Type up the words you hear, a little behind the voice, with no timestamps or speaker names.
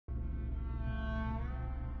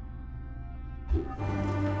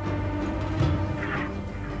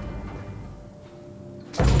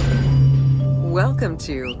Welcome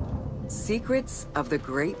to Secrets of the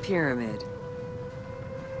Great Pyramid.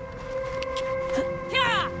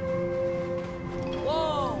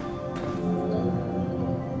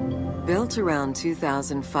 Built around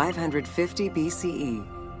 2550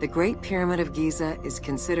 BCE, the Great Pyramid of Giza is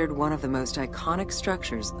considered one of the most iconic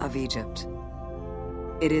structures of Egypt.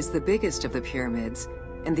 It is the biggest of the pyramids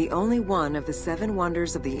and the only one of the 7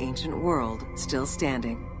 wonders of the ancient world still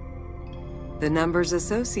standing. The numbers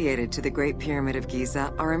associated to the Great Pyramid of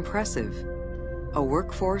Giza are impressive. A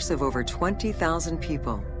workforce of over 20,000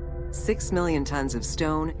 people, 6 million tons of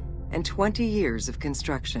stone, and 20 years of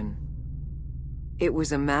construction. It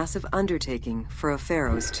was a massive undertaking for a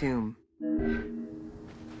pharaoh's tomb.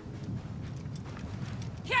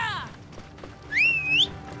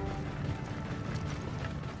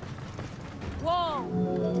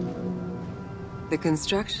 The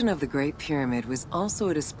construction of the Great Pyramid was also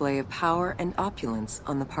a display of power and opulence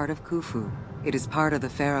on the part of Khufu. It is part of the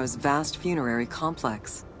pharaoh's vast funerary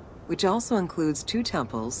complex, which also includes 2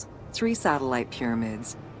 temples, 3 satellite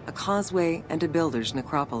pyramids, a causeway, and a builder's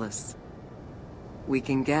necropolis. We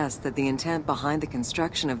can guess that the intent behind the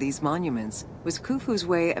construction of these monuments was Khufu's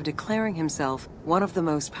way of declaring himself one of the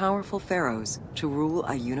most powerful pharaohs to rule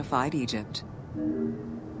a unified Egypt.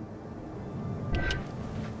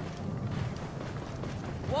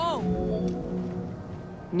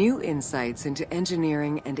 New insights into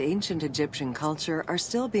engineering and ancient Egyptian culture are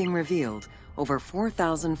still being revealed over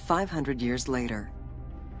 4,500 years later.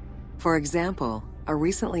 For example, a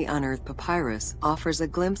recently unearthed papyrus offers a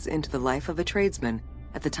glimpse into the life of a tradesman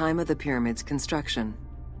at the time of the pyramid's construction.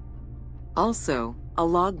 Also, a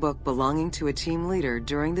logbook belonging to a team leader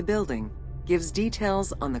during the building gives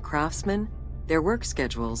details on the craftsmen, their work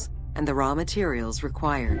schedules, and the raw materials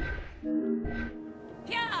required.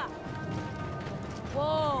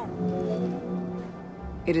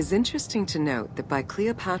 It is interesting to note that by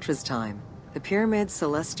Cleopatra's time, the pyramid's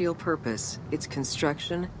celestial purpose, its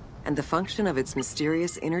construction, and the function of its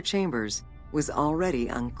mysterious inner chambers was already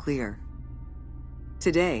unclear.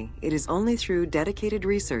 Today, it is only through dedicated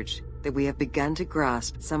research that we have begun to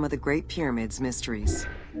grasp some of the Great Pyramid's mysteries.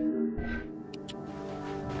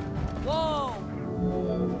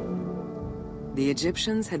 The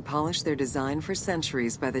Egyptians had polished their design for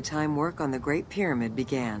centuries by the time work on the Great Pyramid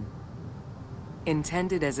began.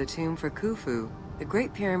 Intended as a tomb for Khufu, the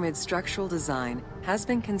Great Pyramid's structural design has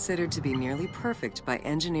been considered to be nearly perfect by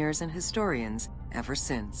engineers and historians ever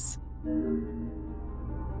since.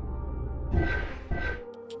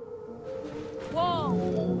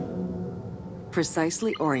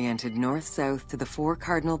 Precisely oriented north-south to the 4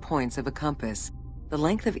 cardinal points of a compass, the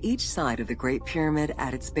length of each side of the Great Pyramid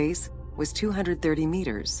at its base was 230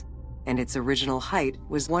 meters, and its original height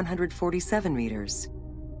was 147 meters.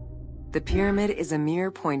 The pyramid is a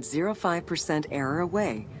mere 0.05% error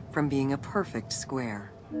away from being a perfect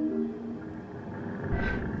square.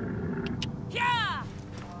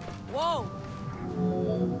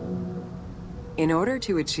 In order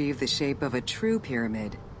to achieve the shape of a true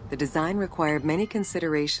pyramid, the design required many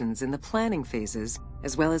considerations in the planning phases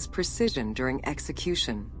as well as precision during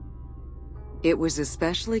execution. It was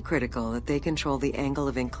especially critical that they control the angle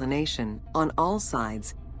of inclination on all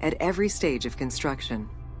sides at every stage of construction.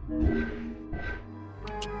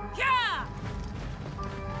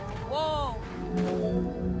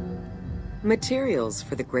 Materials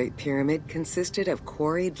for the Great Pyramid consisted of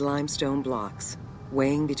quarried limestone blocks,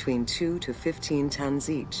 weighing between 2 to 15 tons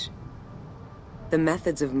each. The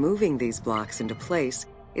methods of moving these blocks into place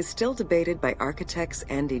is still debated by architects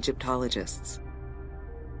and Egyptologists.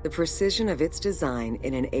 The precision of its design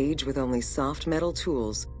in an age with only soft metal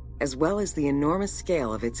tools, as well as the enormous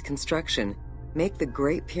scale of its construction, make the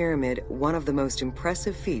Great Pyramid one of the most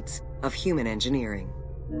impressive feats of human engineering.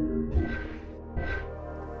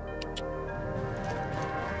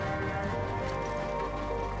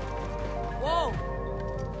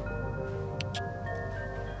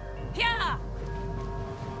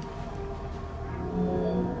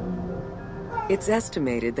 It's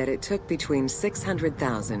estimated that it took between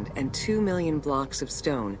 600,000 and 2 million blocks of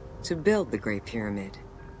stone to build the Great Pyramid.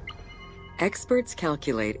 Experts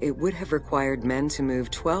calculate it would have required men to move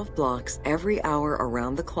 12 blocks every hour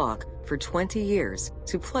around the clock for 20 years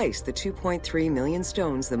to place the 2.3 million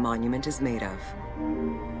stones the monument is made of.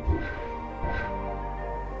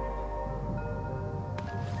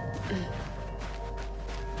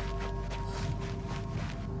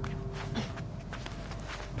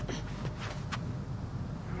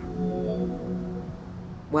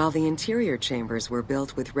 While the interior chambers were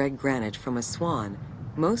built with red granite from Aswan,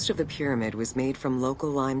 Most of the pyramid was made from local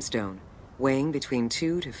limestone, weighing between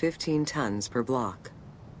 2 to 15 tons per block.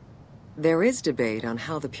 There is debate on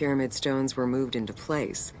how the pyramid stones were moved into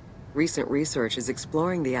place. Recent research is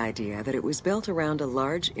exploring the idea that it was built around a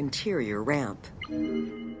large interior ramp.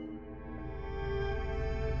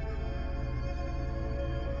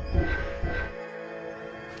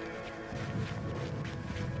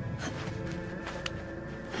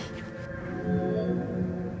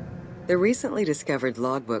 The recently discovered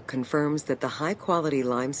logbook confirms that the high-quality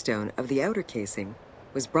limestone of the outer casing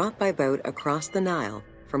was brought by boat across the Nile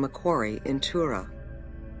from a quarry in Tura.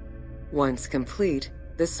 Once complete,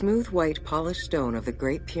 the smooth white polished stone of the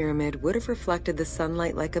Great Pyramid would have reflected the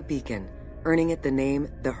sunlight like a beacon, earning it the name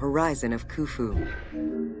the Horizon of Khufu.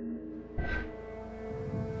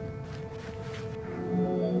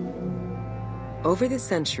 Over the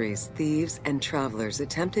centuries, thieves and travelers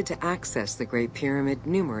attempted to access the Great Pyramid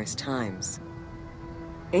numerous times.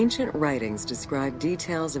 Ancient writings describe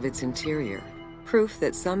details of its interior, proof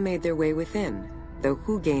that some made their way within, though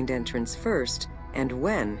who gained entrance first and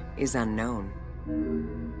when is unknown.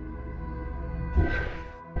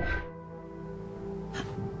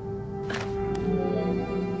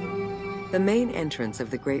 The main entrance of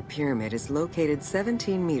the Great Pyramid is located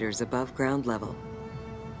 17 meters above ground level.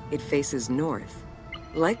 It faces north,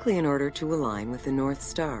 likely in order to align with the North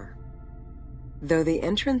Star. Though the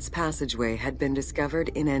entrance passageway had been discovered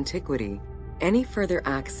in antiquity, any further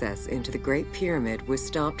access into the Great Pyramid was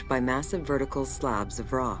stopped by massive vertical slabs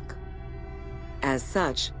of rock. As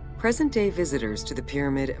such, present-day visitors to the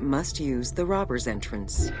pyramid must use the robber's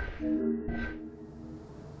entrance.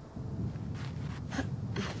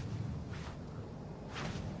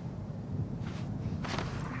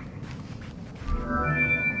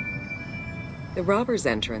 The robber's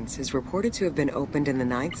entrance is reported to have been opened in the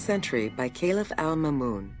 9th century by Caliph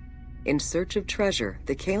al-Mamun. In search of treasure,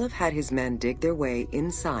 the Caliph had his men dig their way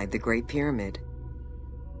inside the Great Pyramid.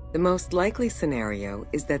 The most likely scenario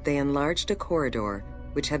is that they enlarged a corridor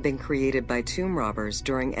which had been created by tomb robbers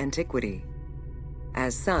during antiquity.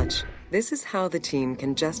 As such, this is how the team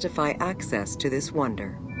can justify access to this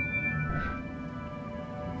wonder.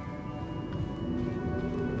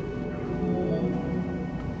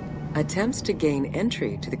 Attempts to gain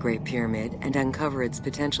entry to the Great Pyramid and uncover its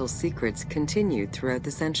potential secrets continued throughout the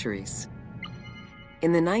centuries.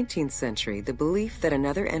 In the 19th century, the belief that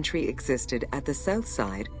another entry existed at the south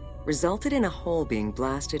side resulted in a hole being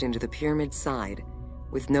blasted into the pyramid's side,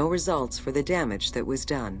 with no results for the damage that was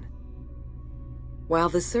done. While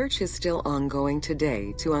the search is still ongoing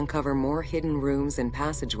today to uncover more hidden rooms and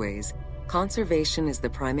passageways, conservation is the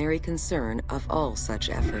primary concern of all such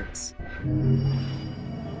efforts.